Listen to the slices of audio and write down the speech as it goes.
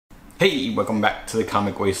Hey, welcome back to the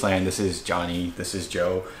Comic Wasteland. This is Johnny, this is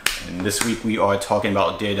Joe, and this week we are talking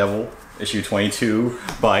about DareDevil, issue 22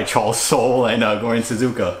 by Soule and Goran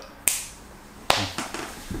Sudzuka.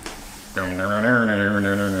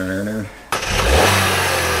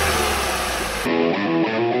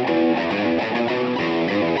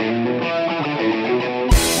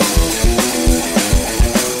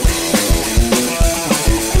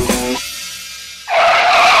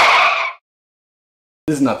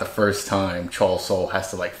 This is not the first time Soule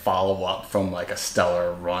has to follow up from a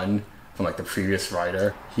stellar run from the previous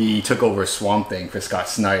writer. He took over Swamp Thing for Scott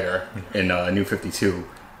Snyder in New 52,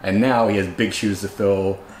 and now he has big shoes to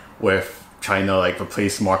fill with trying to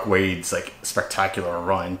replace Mark Waid's spectacular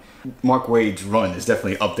run. Mark Waid's run is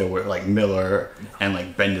definitely up there with Miller and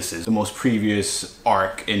Bendis's. The most previous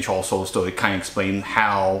arc in Soule's story kind of explained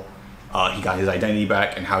how he got his identity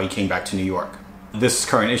back and how he came back to New York. This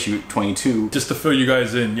current issue, 22. Just to fill you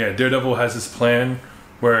guys in, yeah, Daredevil has this plan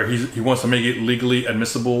where he wants to make it legally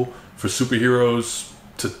admissible for superheroes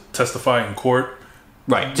to testify in court.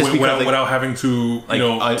 Right, just without having to,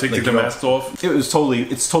 take their masks off. It's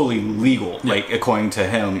totally legal, according to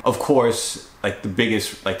him. Of course, the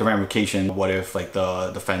biggest, the ramification, what if,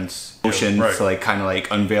 the defense motions to, kind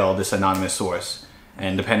of, unveil this anonymous source.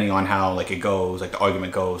 And depending on how, it goes, the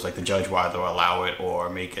argument goes, the judge will either allow it or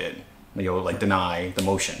make it, deny the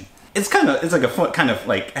motion. It's a fun,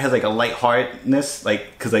 it has a lightheartedness,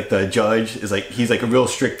 because the judge is he's a real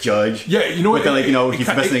strict judge. Yeah, you know what? But then he's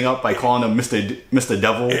messing up by calling him Mr.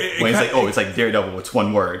 Devil when it's it's Daredevil, it's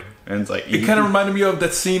one word, and it's it kind of reminded me of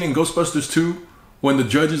that scene in Ghostbusters 2 when the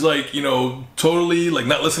judge is totally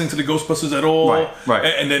not listening to the Ghostbusters at all. Right.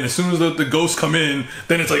 And then as soon as the ghosts come in,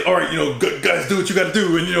 then it's all right, good guys, do what you got to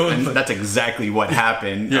do, and that's exactly what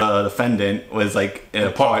happened. Yeah. The defendant was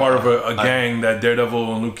part of a gang that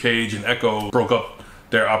Daredevil and Luke Cage and Echo broke up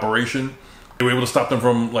their operation. They were able to stop them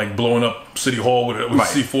from blowing up City Hall with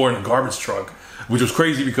C4 in a garbage truck, which was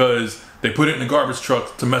crazy because they put it in the garbage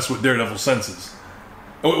truck to mess with Daredevil's senses.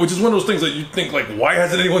 Which is one of those things that you think, why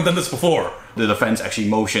hasn't anyone done this before? The defense actually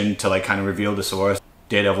motioned to, kind of reveal the source.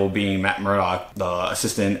 Daredevil being Matt Murdock, the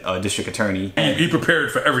assistant district attorney. He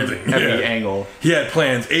prepared for everything. Every angle. He had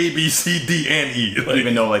plans A, B, C, D, and E.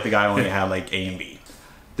 Even though, the guy only had, A and B.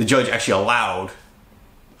 The judge actually allowed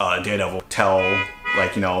Daredevil tell,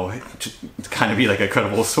 to kind of be a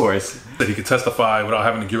credible source. That he could testify without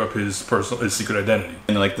having to give up his secret identity.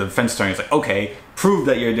 And the defense attorney's okay, prove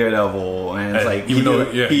that you're Daredevil. And it's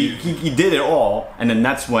he did it all. And then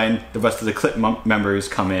that's when the rest of the clip members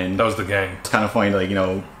come in. That was the gang. It's kind of funny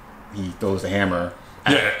he throws the hammer.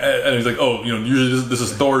 Yeah, and he's usually this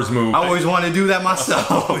is Thor's move. I always want to do that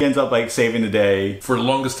myself. He ends up saving the day. For the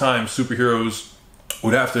longest time, superheroes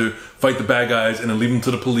would have to fight the bad guys and then leave them to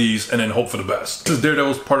the police and then hope for the best. This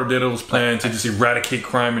is part of Daredevil's plan to just eradicate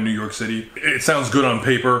crime in New York City. It sounds good on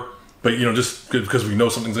paper, but just because we know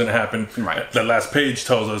something's going to happen. Right. That last page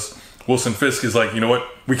tells us Wilson Fisk is you know what?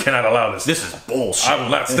 We cannot allow this. This is bullshit. I will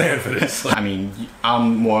not stand for this. I mean,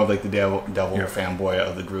 I'm more of the Devil fanboy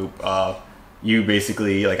of the group. You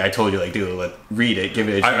basically, I told you, dude, read it, give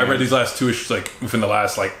it a chance. I read these last two issues, within the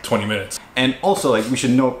last, 20 minutes. And also, we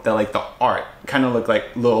should note that, the art kind of looked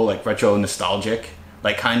little, retro nostalgic.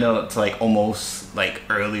 Kind of to, almost,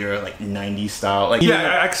 earlier, 90s style.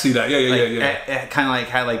 Yeah, I can see that. Yeah. It kind of,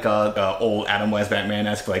 had, a old Adam West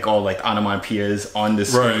Batman-esque, all, onomatopoeias on the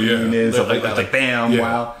screen and stuff that. Bam,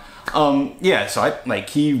 wow. So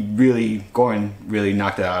Goran really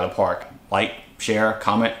knocked it out of the park. Share,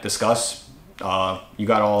 comment, discuss. You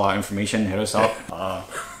got all our information. Hit us up.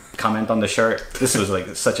 Comment on the shirt. This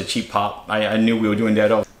was such a cheap pop. I knew we were doing that.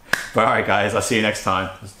 But alright guys, I'll see you next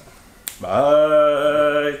time.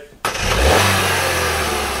 Bye.